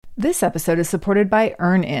This episode is supported by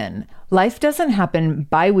EarnIn. Life doesn't happen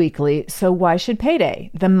bi-weekly, so why should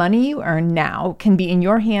payday? The money you earn now can be in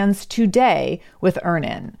your hands today with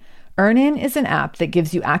EarnIn. EarnIn is an app that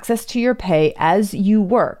gives you access to your pay as you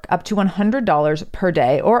work, up to $100 per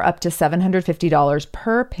day or up to $750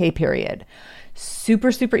 per pay period.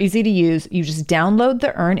 Super easy to use. You just download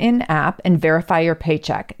the EarnIn app and verify your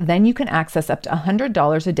paycheck. Then you can access up to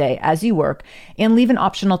 $100 a day as you work and leave an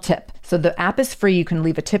optional tip. So the app is free. You can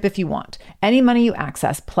leave a tip if you want. Any money you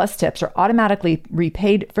access plus tips are automatically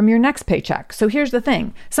repaid from your next paycheck. So here's the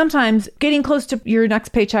thing. Sometimes getting close to your next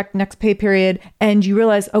paycheck, next pay period, and you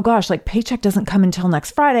realize, oh gosh, like paycheck doesn't come until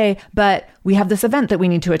next Friday, but we have this event that we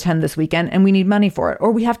need to attend this weekend and we need money for it.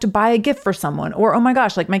 Or we have to buy a gift for someone. Or, oh my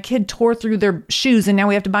gosh, like my kid tore through their shoes and now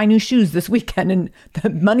we have to buy new shoes this weekend and the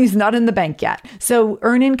money's not in the bank yet. So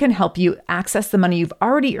EarnIn can help you access the money you've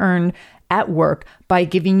already earned at work by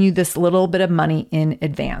giving you this little bit of money in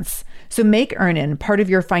advance. So make EarnIn part of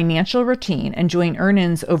your financial routine and join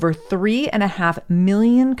EarnIn's over 3.5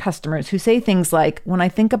 million customers who say things like, when I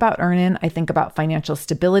think about EarnIn, I think about financial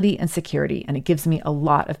stability and security, and it gives me a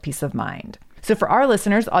lot of peace of mind. So for our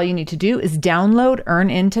listeners, all you need to do is download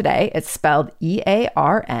EarnIn today. It's spelled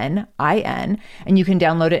EarnIn, and you can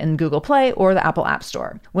download it in Google Play or the Apple App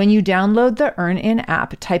Store. When you download the EarnIn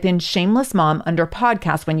app, type in Shameless Mom under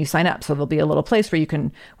podcast when you sign up. So there'll be a little place where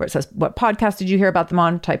it says, what podcast did you hear about them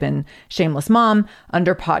on? Type in Shameless Mom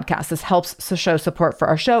under podcast. This helps to show support for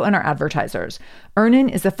our show and our advertisers.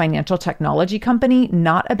 EarnIn is a financial technology company,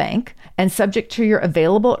 not a bank, and subject to your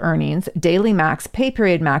available earnings, daily max, pay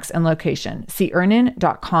period max, and location. See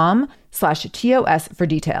earnin.com/TOS for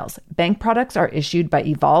details. Bank products are issued by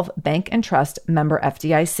Evolve Bank and Trust, member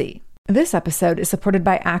FDIC. This episode is supported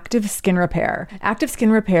by Active Skin Repair. Active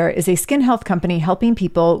Skin Repair is a skin health company helping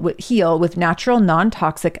people heal with natural,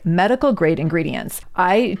 non-toxic, medical-grade ingredients.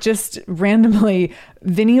 I just randomly,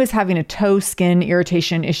 Vinny was having a toe skin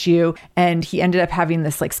irritation issue, and he ended up having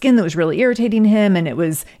this like skin that was really irritating him, and it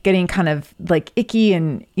was getting kind of like icky,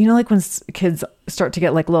 and you know, like when kids start to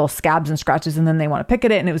get like little scabs and scratches and then they want to pick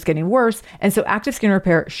at it, and it was getting worse. And so Active Skin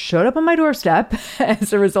Repair showed up on my doorstep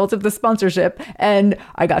as a result of the sponsorship, and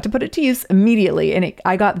I got to put it to use immediately. And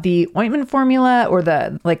I got the ointment formula, or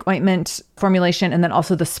the like ointment formulation, and then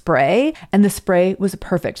also the spray, and the spray was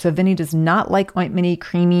perfect. So Vinny does not like ointmenty,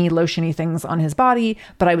 creamy, lotiony things on his body,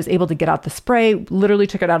 but I was able to get out the spray, literally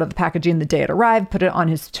took it out of the packaging the day it arrived, put it on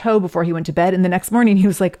his toe before he went to bed. And the next morning he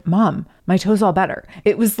was like, Mom, my toe's all better.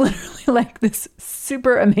 It was literally like this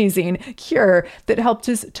super amazing cure that helped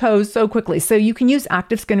his toes so quickly. So you can use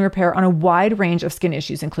Active Skin Repair on a wide range of skin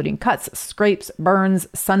issues, including cuts, scrapes, burns,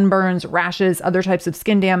 sunburns, rashes, other types of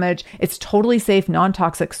skin damage. It's totally safe,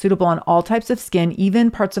 non-toxic, suitable on all types of skin, even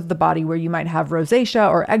parts of the body where you might have rosacea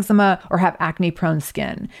or eczema or have acne-prone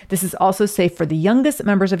skin. This is also safe for the youngest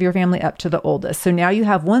members of your family up to the oldest. So now you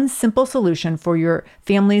have one simple solution for your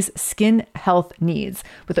family's skin health needs.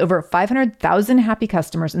 With over 500,000 happy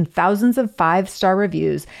customers and thousands of 5-star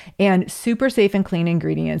reviews and super safe and clean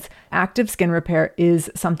ingredients, Active Skin Repair is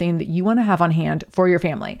something that you want to have on hand for your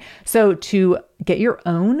family. So to get your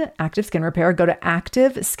own Active Skin Repair, go to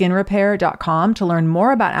activeskinrepair.com to learn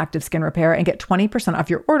more about Active Skin Repair and get 20% off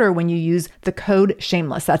your order when you use the code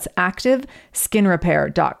Shameless. That's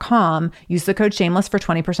activeskinrepair.com. Use the code Shameless for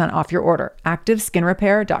 20% off your order.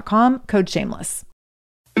 activeskinrepair.com, code Shameless.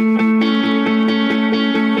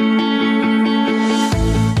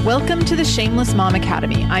 Welcome to the Shameless Mom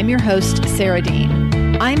Academy. I'm your host, Sarah Dean.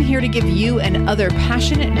 I'm here to give you and other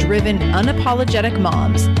passionate, driven, unapologetic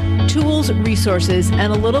moms tools, resources,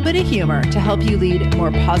 and a little bit of humor to help you lead more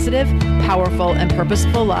positive, powerful, and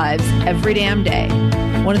purposeful lives every damn day.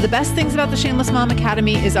 One of the best things about the Shameless Mom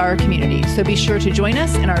Academy is our community, so be sure to join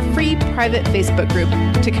us in our free private Facebook group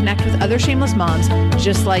to connect with other shameless moms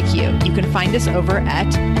just like you. You can find us over at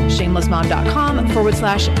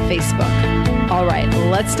shamelessmom.com/Facebook. All right,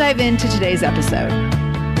 let's dive into today's episode.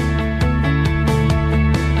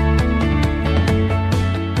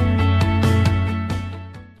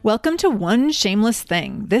 Welcome to One Shameless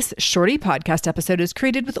Thing. This shorty podcast episode is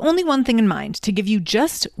created with only one thing in mind, to give you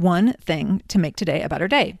just one thing to make today a better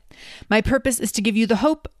day. My purpose is to give you the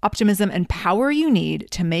hope, optimism, and power you need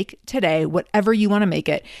to make today whatever you want to make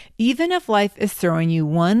it, even if life is throwing you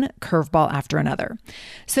one curveball after another.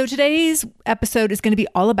 So today's episode is going to be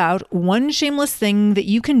all about one shameless thing that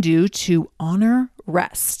you can do to honor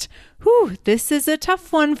rest. Whew, this is a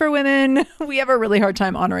tough one for women. We have a really hard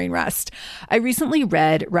time honoring rest. I recently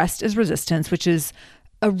read Rest is Resistance, which is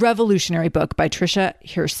a revolutionary book by Tricia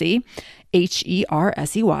Hersey. Hersey.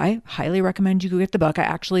 Highly recommend you go get the book. I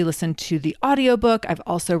actually listened to the audiobook. I've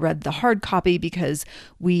also read the hard copy because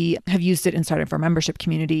we have used it inside of our membership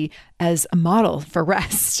community as a model for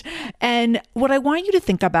rest. And what I want you to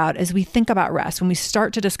think about as we think about rest, when we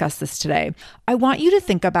start to discuss this today, I want you to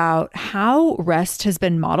think about how rest has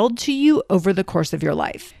been modeled to you over the course of your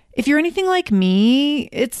life. If you're anything like me,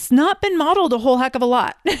 it's not been modeled a whole heck of a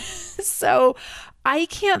lot. So I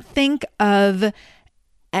can't think of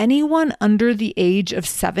anyone under the age of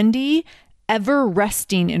 70 ever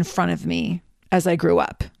resting in front of me as I grew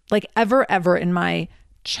up. Like ever in my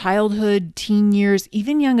childhood, teen years,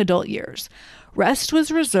 even young adult years. Rest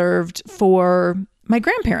was reserved for my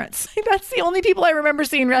grandparents. That's the only people I remember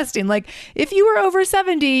seeing resting. Like if you were over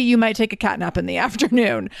 70, you might take a cat nap in the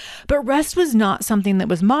afternoon. But rest was not something that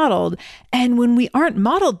was modeled. And when we aren't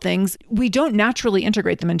modeled things, we don't naturally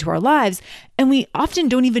integrate them into our lives. And we often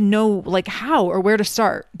don't even know like how or where to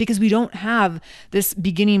start because we don't have this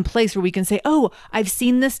beginning place where we can say, oh, I've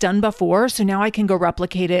seen this done before, so now I can go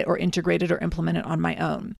replicate it or integrate it or implement it on my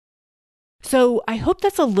own. So I hope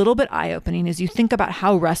that's a little bit eye-opening as you think about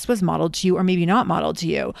how rest was modeled to you or maybe not modeled to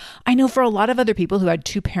you. I know for a lot of other people who had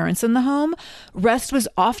two parents in the home, rest was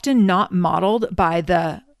often not modeled by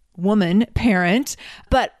the woman parent,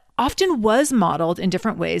 but often was modeled in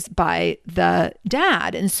different ways by the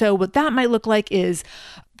dad. And so what that might look like is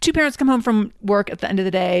two parents come home from work at the end of the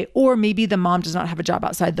day, or maybe the mom does not have a job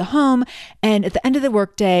outside the home. And at the end of the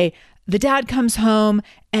workday, the dad comes home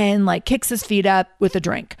and like kicks his feet up with a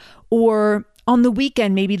drink. Or on the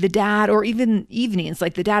weekend, maybe the dad, or even evenings,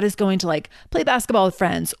 like the dad is going to like play basketball with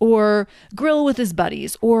friends or grill with his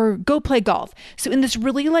buddies or go play golf. So in this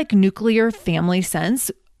really like nuclear family sense,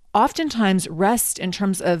 oftentimes rest in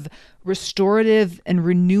terms of restorative and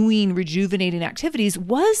renewing, rejuvenating activities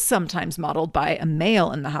was sometimes modeled by a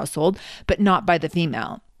male in the household, but not by the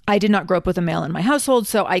female. I did not grow up with a male in my household,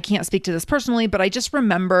 so I can't speak to this personally, but I just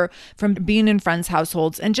remember from being in friends'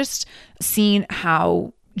 households and just seeing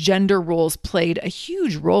how gender roles played a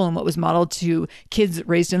huge role in what was modeled to kids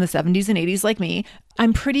raised in the 70s and 80s like me.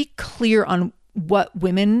 I'm pretty clear on what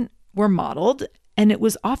women were modeled, and it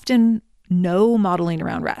was often no modeling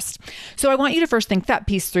around rest. So I want you to first think that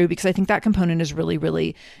piece through because I think that component is really,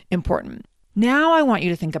 really important. Now I want you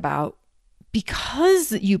to think about,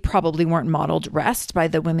 because you probably weren't modeled rest by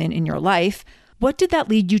the women in your life, what did that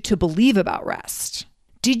lead you to believe about rest?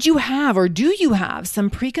 Did you have or do you have some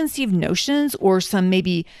preconceived notions or some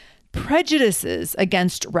maybe prejudices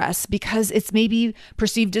against rest because it's maybe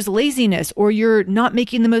perceived as laziness, or you're not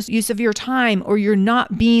making the most use of your time, or you're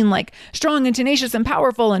not being like strong and tenacious and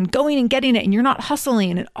powerful and going and getting it, and you're not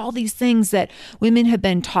hustling, and all these things that women have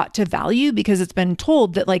been taught to value because it's been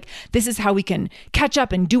told that like this is how we can catch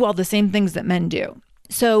up and do all the same things that men do.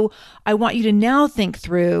 So I want you to now think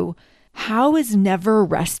through, how is never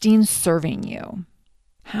resting serving you?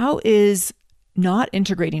 How is not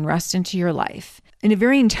integrating rest into your life in a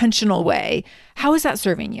very intentional way, how is that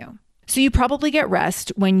serving you? So you probably get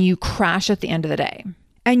rest when you crash at the end of the day.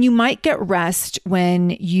 And you might get rest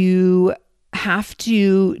when you have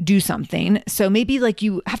to do something. So maybe like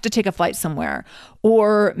you have to take a flight somewhere,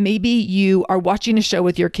 or maybe you are watching a show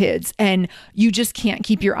with your kids and you just can't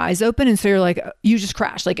keep your eyes open. And so you're like, you just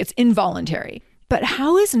crash, like it's involuntary. But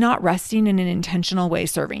how is not resting in an intentional way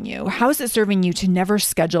serving you? How is it serving you to never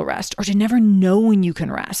schedule rest, or to never know when you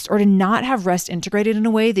can rest, or to not have rest integrated in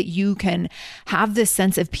a way that you can have this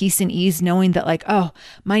sense of peace and ease, knowing that like, oh,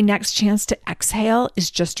 my next chance to exhale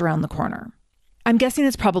is just around the corner? I'm guessing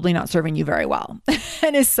it's probably not serving you very well.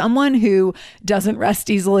 And as someone who doesn't rest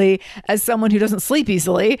easily, as someone who doesn't sleep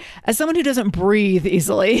easily, as someone who doesn't breathe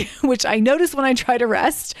easily, which I notice when I try to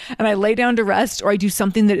rest and I lay down to rest, or I do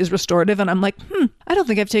something that is restorative and I'm like, I don't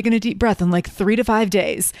think I've taken a deep breath in like 3 to 5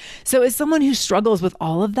 days. So as someone who struggles with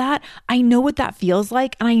all of that, I know what that feels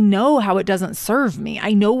like. And I know how it doesn't serve me.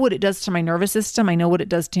 I know what it does to my nervous system. I know what it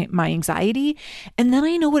does to my anxiety. And then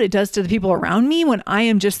I know what it does to the people around me when I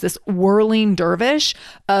am just this whirling dervish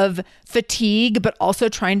of fatigue, but also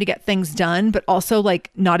trying to get things done, but also like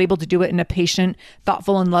not able to do it in a patient,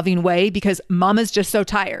 thoughtful, and loving way because mama's just so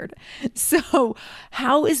tired. So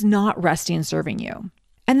how is not resting serving you?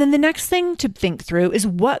 And then the next thing to think through is,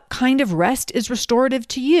 what kind of rest is restorative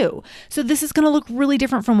to you? So this is going to look really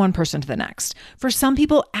different from one person to the next. For some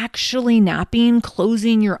people, actually napping,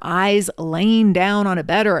 closing your eyes, laying down on a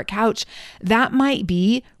bed or a couch, that might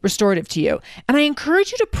be restorative to you. And I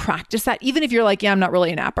encourage you to practice that, even if you're like, yeah, I'm not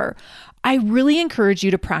really a napper. I really encourage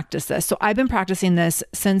you to practice this. So I've been practicing this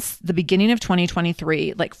since the beginning of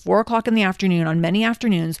 2023, like 4:00 in the afternoon. On many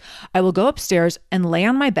afternoons, I will go upstairs and lay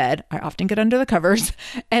on my bed. I often get under the covers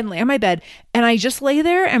and lay on my bed. And I just lay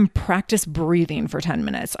there and practice breathing for 10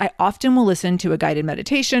 minutes. I often will listen to a guided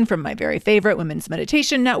meditation from my very favorite Women's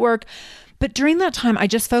Meditation Network. But during that time, I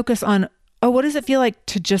just focus on, oh, what does it feel like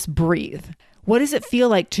to just breathe? What does it feel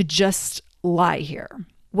like to just lie here?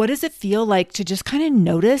 What does it feel like to just kind of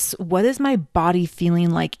notice, what is my body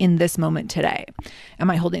feeling like in this moment today? Am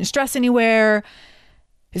I holding stress anywhere?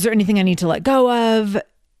 Is there anything I need to let go of?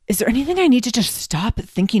 Is there anything I need to just stop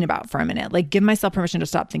thinking about for a minute? Like give myself permission to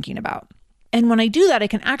stop thinking about. And when I do that, I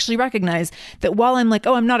can actually recognize that while I'm like,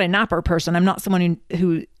 oh, I'm not a napper person, I'm not someone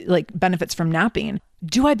who like benefits from napping.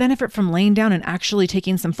 Do I benefit from laying down and actually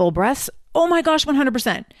taking some full breaths? Oh my gosh,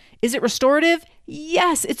 100%. Is it restorative?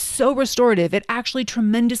 Yes, it's so restorative. It actually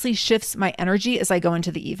tremendously shifts my energy as I go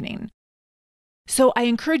into the evening. So I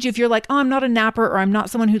encourage you, if you're like, oh, I'm not a napper, or I'm not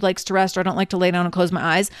someone who likes to rest, or I don't like to lay down and close my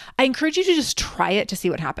eyes, I encourage you to just try it to see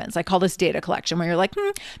what happens. I call this data collection, where you're like,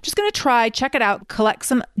 I'm just going to try, check it out, collect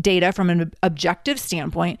some data from an objective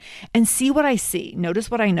standpoint and see what I see, notice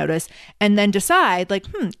what I notice, and then decide like,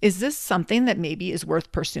 is this something that maybe is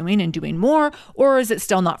worth pursuing and doing more, or is it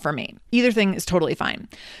still not for me? Either thing is totally fine.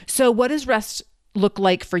 So what does rest look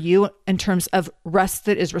like for you in terms of rest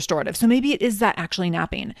that is restorative? So maybe it is that actually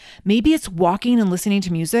napping. Maybe it's walking and listening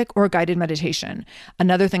to music or guided meditation.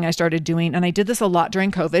 Another thing I started doing, and I did this a lot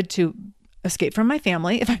during COVID to escape from my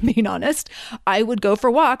family, if I'm being honest, I would go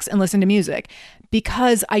for walks and listen to music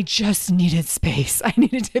because I just needed space. I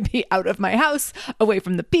needed to be out of my house, away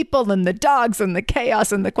from the people and the dogs and the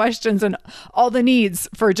chaos and the questions and all the needs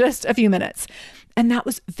for just a few minutes. And that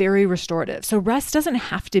was very restorative. So rest doesn't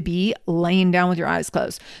have to be laying down with your eyes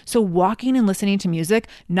closed. So walking and listening to music,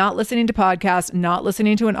 not listening to podcasts, not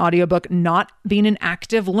listening to an audiobook, not being an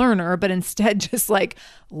active learner, but instead just like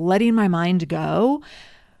letting my mind go,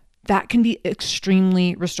 that can be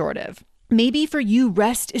extremely restorative. Maybe for you,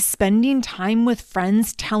 rest is spending time with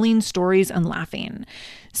friends, telling stories and laughing.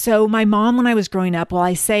 So my mom, when I was growing up, while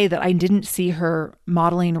I say that I didn't see her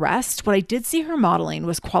modeling rest, what I did see her modeling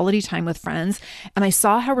was quality time with friends. And I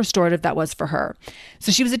saw how restorative that was for her.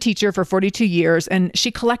 So she was a teacher for 42 years and she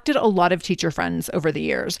collected a lot of teacher friends over the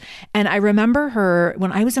years. And I remember her,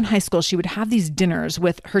 when I was in high school, she would have these dinners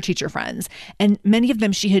with her teacher friends. And many of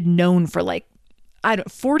them she had known for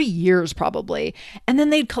 40 years probably. And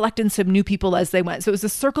then they'd collect in some new people as they went. So it was a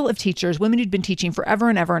circle of teachers, women who'd been teaching forever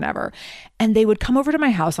and ever and ever. And they would come over to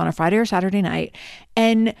my house on a Friday or Saturday night,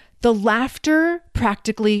 and the laughter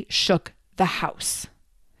practically shook the house.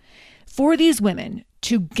 For these women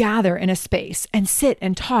to gather in a space and sit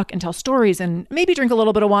and talk and tell stories and maybe drink a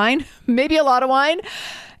little bit of wine, maybe a lot of wine,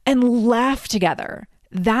 and laugh together.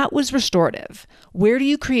 That was restorative. Where do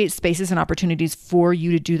you create spaces and opportunities for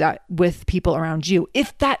you to do that with people around you,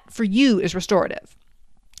 if that for you is restorative?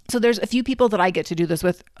 So there's a few people that I get to do this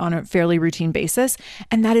with on a fairly routine basis,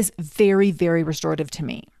 and that is very, very restorative to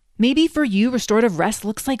me. Maybe for you, restorative rest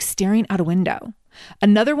looks like staring out a window.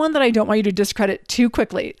 Another one that I don't want you to discredit too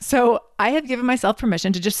quickly. So I have given myself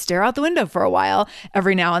permission to just stare out the window for a while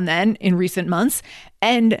every now and then in recent months,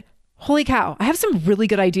 and holy cow, I have some really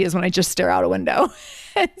good ideas when I just stare out a window.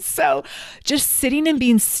 And so just sitting and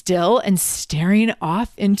being still and staring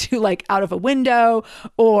off into out of a window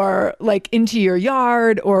or into your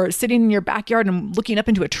yard or sitting in your backyard and looking up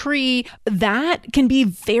into a tree, that can be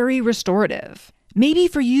very restorative. Maybe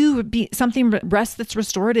for you, something rest that's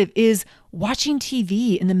restorative is watching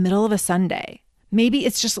TV in the middle of a Sunday. Maybe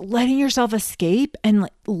it's just letting yourself escape and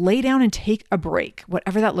lay down and take a break,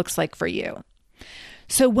 whatever that looks like for you.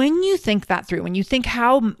 So when you think that through, when you think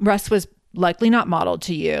how rest was likely not modeled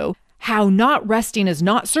to you, how not resting is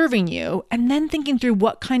not serving you, and then thinking through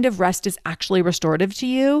what kind of rest is actually restorative to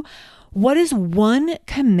you, what is one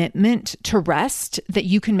commitment to rest that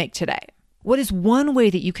you can make today? What is one way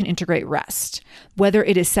that you can integrate rest? Whether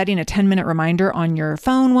it is setting a 10-minute reminder on your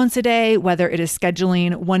phone once a day, whether it is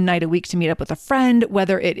scheduling one night a week to meet up with a friend,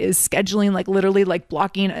 whether it is scheduling literally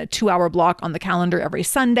blocking a 2-hour block on the calendar every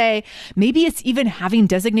Sunday. Maybe it's even having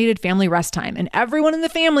designated family rest time, and everyone in the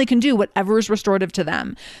family can do whatever is restorative to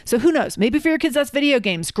them. So who knows? Maybe for your kids, that's video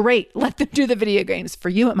games. Great. Let them do the video games. For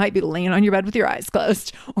you, it might be laying on your bed with your eyes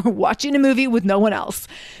closed or watching a movie with no one else.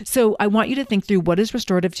 So I want you to think through what is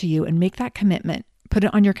restorative to you and make that commitment, put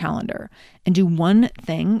it on your calendar, and do one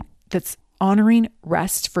thing that's honoring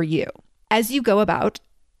rest for you. As you go about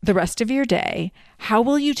the rest of your day, how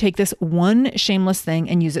will you take this one shameless thing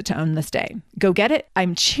and use it to own this day? Go get it.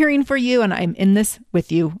 I'm cheering for you and I'm in this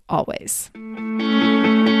with you always.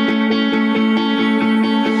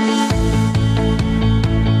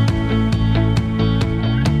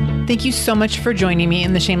 Thank you so much for joining me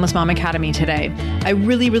in the Shameless Mom Academy today. I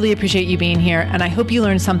really, really appreciate you being here, and I hope you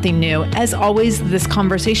learned something new. As always, this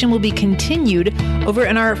conversation will be continued over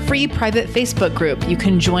in our free private Facebook group. You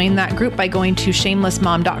can join that group by going to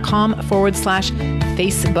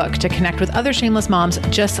shamelessmom.com/Facebook to connect with other shameless moms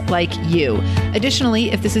just like you. Additionally,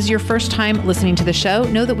 if this is your first time listening to the show,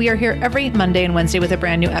 know that we are here every Monday and Wednesday with a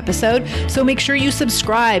brand new episode. So make sure you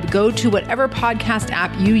subscribe. Go to whatever podcast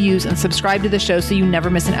app you use and subscribe to the show so you never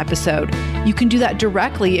miss an episode. You can do that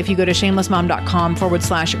directly if you go to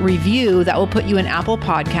shamelessmom.com/review. That will put you in Apple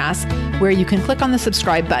Podcasts, where you can click on the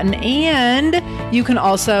subscribe button and you can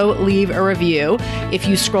also leave a review. If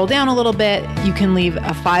you scroll down a little bit, you can leave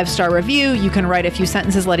a 5-star review. You can write a few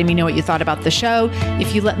sentences letting me know what you thought about the show.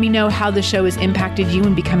 If you let me know how the show has impacted you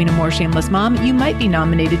in becoming a more shameless mom, you might be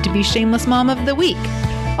nominated to be Shameless Mom of the Week.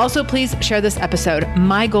 Also, please share this episode.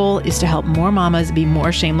 My goal is to help more mamas be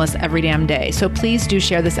more shameless every damn day. So please do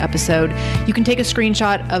share this episode. You can take a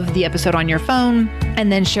screenshot of the episode on your phone and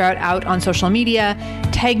then share it out on social media.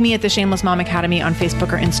 Tag me at the Shameless Mom Academy on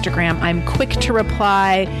Facebook or Instagram. I'm quick to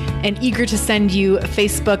reply and eager to send you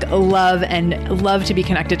Facebook love and love to be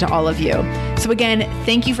connected to all of you. So again,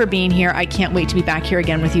 thank you for being here. I can't wait to be back here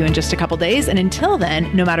again with you in just a couple days. And until then,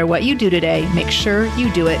 no matter what you do today, make sure you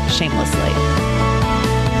do it shamelessly.